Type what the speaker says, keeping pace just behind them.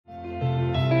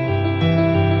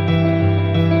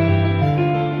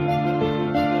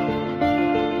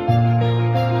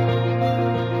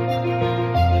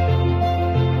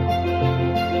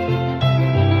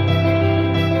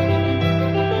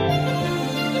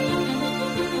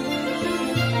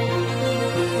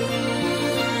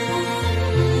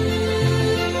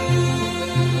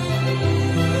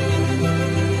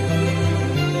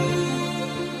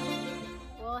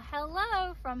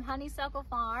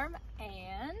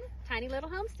Tiny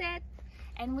Little Homestead.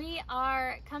 And we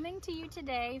are coming to you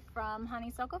today from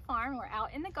Honeysuckle Farm. We're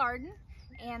out in the garden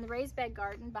and the raised bed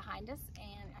garden behind us,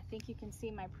 and I think you can see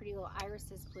my pretty little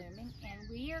irises blooming. And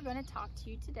we are going to talk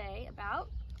to you today about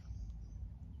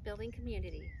Building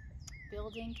community.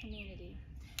 Building community.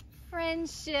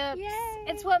 Friendships. Yay.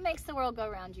 It's what makes the world go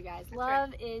round, you guys. That's Love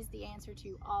is the answer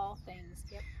to all things.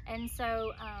 Yep. And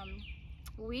so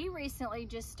we recently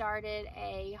just started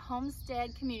a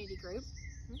homestead community group,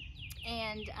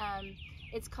 and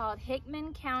it's called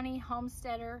Hickman County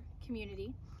Homesteader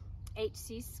Community,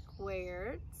 HC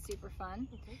Squared. Super fun.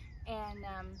 Okay. And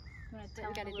I'm going to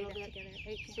tell them a little bit.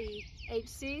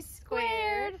 HC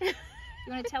Squared. You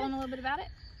want to tell them a little bit about it?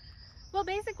 Well,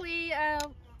 basically,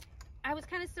 I was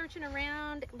kind of searching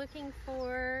around looking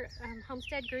for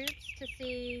homestead groups to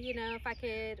see, if I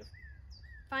could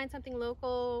find something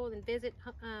local and visit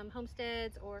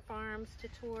homesteads or farms to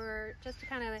tour, just to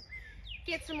kind of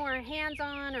get some more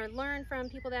hands-on or learn from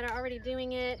people that are already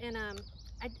doing it. And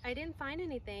I didn't find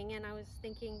anything, and I was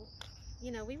thinking,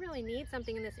 we really need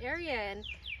something in this area.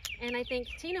 And I think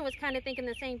Tina was kind of thinking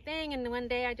the same thing. And one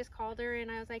day I just called her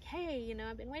and I was like, hey,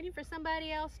 I've been waiting for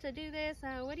somebody else to do this.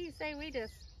 What do you say we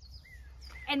just...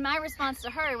 And my response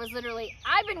to her was literally,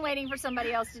 I've been waiting for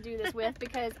somebody else to do this with,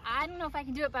 because I don't know if I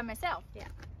can do it by myself. Yeah.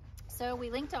 So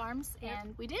we linked arms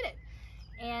and we did it.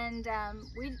 And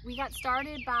we got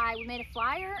started by, we made a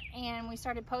flyer and we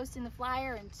started posting the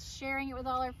flyer and sharing it with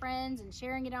all our friends and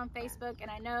sharing it on Facebook.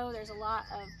 And I know there's a lot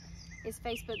of, is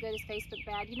Facebook good, is Facebook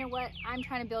bad? You know what? I'm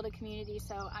trying to build a community,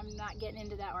 so I'm not getting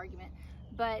into that argument.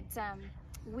 But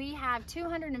we have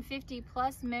 250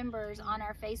 plus members on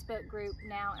our Facebook group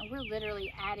now, and we're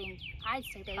literally adding, I'd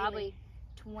say daily. Probably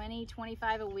 20,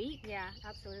 25 a week. Yeah,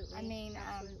 absolutely. I mean,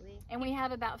 absolutely. And we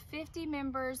have about 50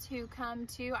 members who come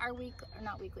to our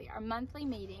our monthly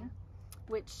meeting,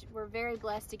 which we're very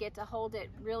blessed to get to hold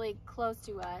it really close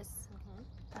to us.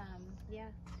 Yeah,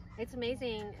 it's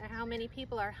amazing how many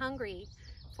people are hungry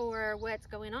for what's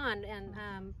going on,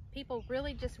 and people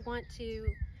really just want to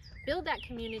build that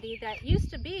community that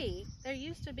there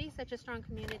used to be such a strong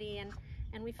community,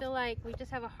 and we feel like we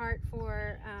just have a heart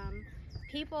for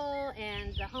people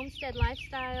and the homestead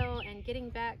lifestyle and getting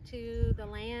back to the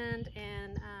land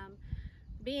and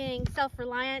being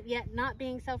self-reliant yet not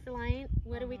being self-reliant.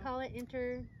 What do we call it?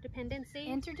 Interdependency?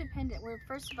 Interdependent.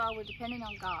 First of all, we're dependent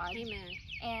on God. Amen.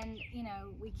 And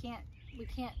we can't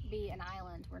be an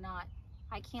island.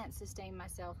 I can't sustain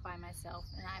myself by myself,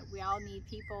 and we all need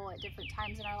people at different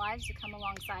times in our lives to come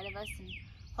alongside of us and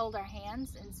hold our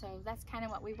hands. And so that's kind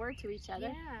of what we were to each other.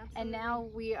 Yeah, and now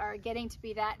we are getting to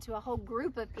be that to a whole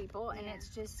group of people, and it's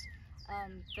just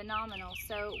phenomenal.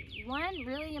 So one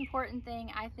really important thing,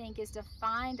 I think, is to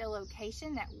find a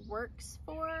location that works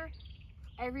for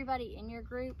everybody in your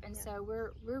group. And so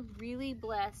we're really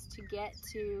blessed to get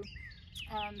to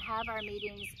have our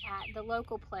meetings at the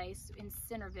local place in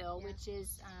Centerville, which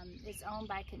is it's owned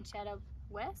by Conchetta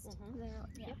West.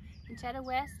 Conchetta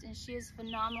West, and she is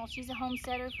phenomenal. She's a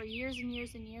homesteader for years and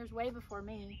years and years, way before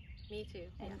me. Me too.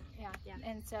 And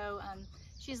and so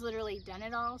she's literally done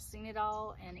it all, seen it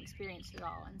all, and experienced it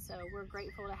all. And so we're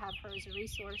grateful to have her as a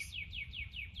resource.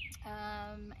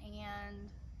 And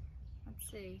let's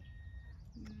see.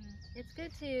 It's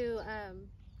good to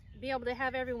be able to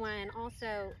have everyone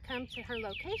also come to her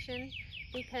location,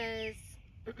 because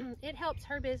it helps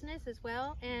her business as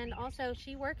well, and also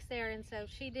she works there, and so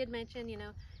she did mention,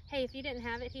 hey, if you didn't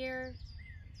have it here,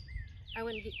 I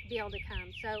wouldn't be able to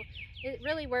come. So it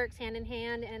really works hand in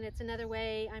hand, and it's another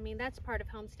way. I mean, that's part of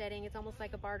homesteading. It's almost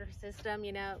like a barter system,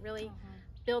 it really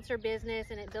builds her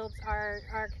business, and it builds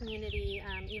our community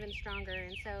even stronger.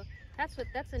 And so that's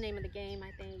the name of the game,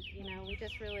 I think. We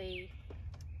just really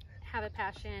have a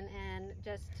passion and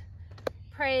just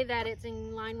pray that it's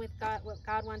in line with God, what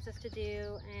God wants us to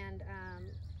do, and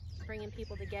bringing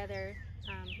people together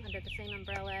under the same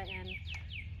umbrella, and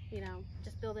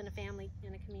just building a family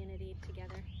and a community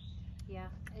together. Yeah,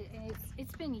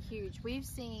 it's been huge. We've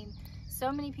seen so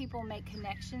many people make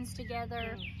connections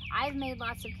together. I've made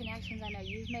lots of connections. I know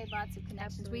you've made lots of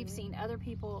connections. Absolutely. We've seen other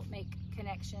people make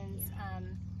connections,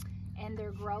 and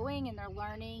they're growing and they're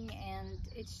learning, and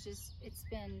it's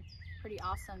been pretty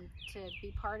awesome to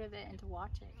be part of it and to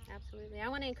watch it. Absolutely. I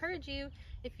want to encourage you,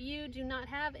 if you do not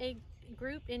have a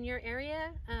group in your area,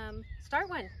 start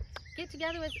one. Get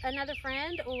together with another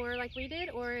friend, or like we did,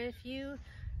 or if you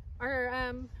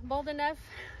are bold enough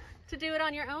to do it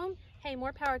on your own, hey,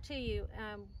 more power to you.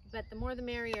 But the more the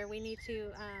merrier. We need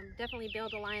to definitely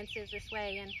build alliances this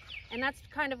way, and that's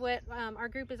kind of what our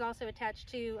group is also attached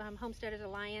to, Homesteaders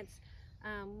Alliance.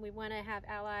 We want to have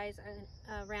allies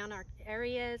around our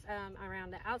areas,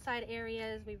 around the outside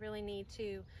areas. We really need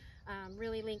to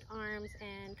really link arms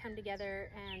and come together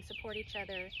and support each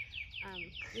other.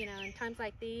 You know, in times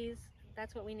like these,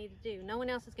 that's what we need to do. No one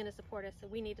else is going to support us, so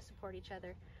we need to support each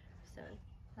other. So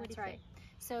that's right.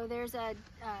 So there's a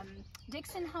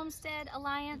Dixon Homestead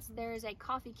Alliance. There's a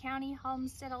Coffee County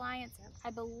Homestead Alliance. Yep. I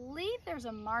believe there's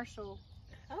a Marshall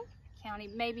County.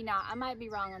 Maybe not. I might be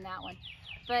wrong on that one.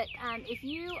 But if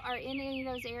you are in any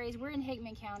of those areas, we're in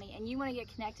Hickman County, and you want to get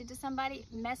connected to somebody,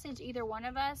 message either one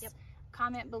of us,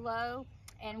 comment below,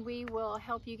 and we will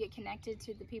help you get connected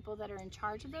to the people that are in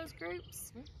charge of those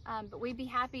groups. But we'd be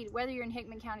happy, whether you're in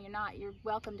Hickman County or not, you're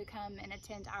welcome to come and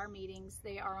attend our meetings.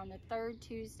 They are on the third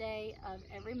Tuesday of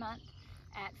every month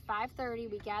at 5:30.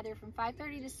 We gather from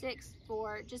 5:30 to 6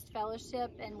 for just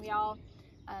fellowship, and we all,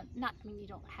 I mean, you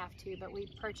don't have to, but we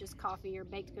purchase coffee or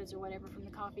baked goods or whatever from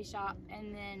the coffee shop.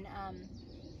 And then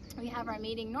we have our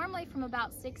meeting normally from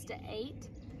about 6 to 8.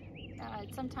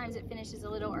 Sometimes it finishes a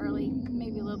little early,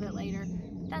 maybe a little bit later.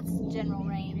 That's general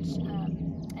range.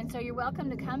 And so you're welcome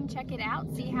to come check it out,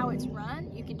 see how it's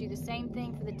run. You can do the same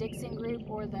thing for the Dixon group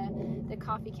or the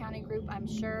Coffee County group, I'm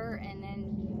sure, and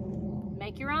then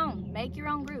make your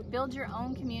own group, build your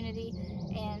own community,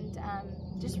 and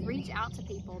just reach out to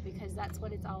people, because that's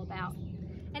what it's all about.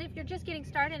 And if you're just getting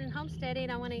started in homesteading,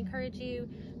 I want to encourage you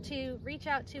to reach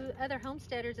out to other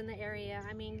homesteaders in the area.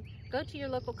 I mean, go to your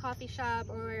local coffee shop,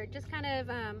 or just kind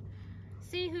of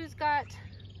see who's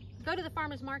go to the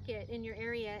farmer's market in your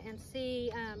area and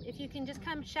see if you can just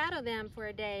come shadow them for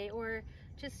a day, or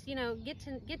just, you know, get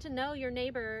to know your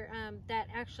neighbor that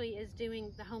actually is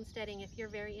doing the homesteading, if you're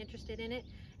very interested in it.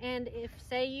 And if,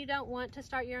 say, you don't want to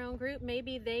start your own group,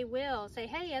 maybe they will say,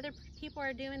 hey, other people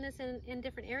are doing this in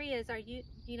different areas. Are you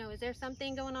know, is there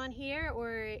something going on here,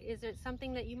 or is it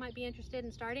something that you might be interested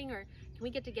in starting, or can we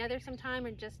get together sometime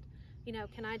and just, you know,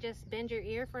 can I just bend your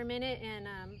ear for a minute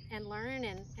and learn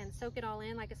and soak it all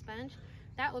in like a sponge?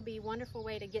 That would be a wonderful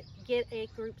way to get a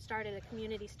group started, a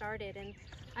community started. And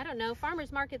I don't know,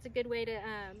 farmers market's a good way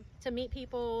to meet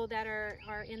people that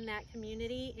are in that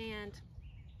community, and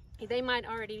they might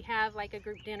already have like a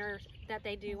group dinner that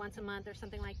they do once a month or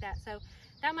something like that. So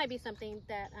that might be something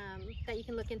that that you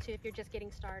can look into if you're just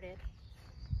getting started.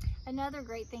 Another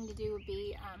great thing to do would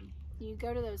be you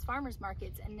go to those farmers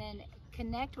markets and then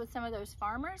connect with some of those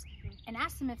farmers and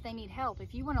ask them if they need help.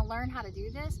 If you want to learn how to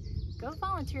do this, go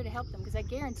volunteer to help them, because I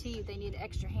guarantee you they need an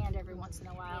extra hand every once in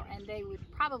a while, and they would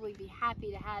probably be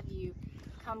happy to have you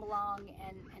come along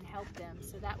and help them.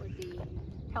 So that would be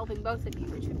helping both of you,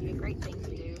 which would be a great thing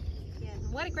to do. Yeah,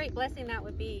 and what a great blessing that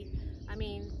would be. I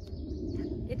mean,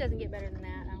 it doesn't get better than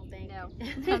that, I don't think.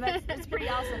 No, that's pretty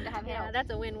awesome to have help. Yeah,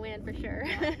 that's a win-win for sure.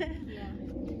 Yeah.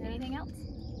 Anything else?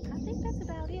 I think that's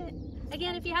about it.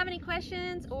 Again, if you have any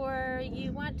questions, or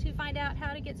you want to find out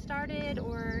how to get started,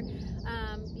 or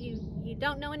you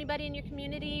don't know anybody in your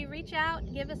community, reach out,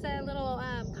 give us a little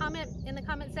comment in the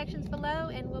comment sections below,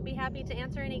 and we'll be happy to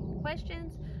answer any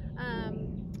questions.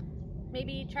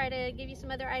 Maybe try to give you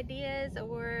some other ideas,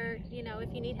 or, you know,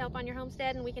 if you need help on your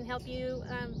homestead and we can help you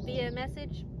via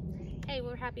message, hey,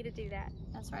 we're happy to do that.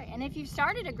 That's right. And if you've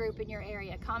started a group in your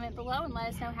area, comment below and let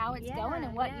us know how it's going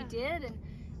and what you did, and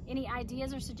any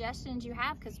ideas or suggestions you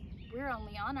have, because we're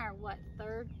only on our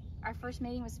our first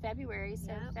meeting was February,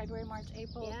 so February, March,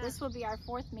 April. This will be our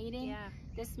 4th meeting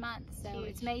this month, so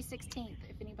it's May 16th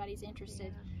if anybody's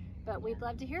interested. But we'd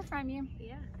love to hear from you.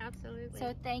 Yeah, absolutely.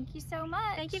 So thank you so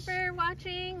much. Thank you for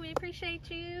watching. We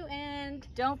appreciate you. And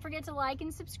don't forget to like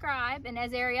and subscribe. And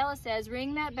as Ariella says,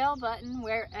 ring that bell button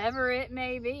wherever it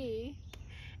may be.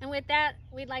 And with that,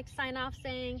 we'd like to sign off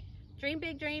saying, dream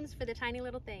big dreams for the tiny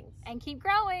little things. And keep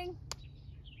growing.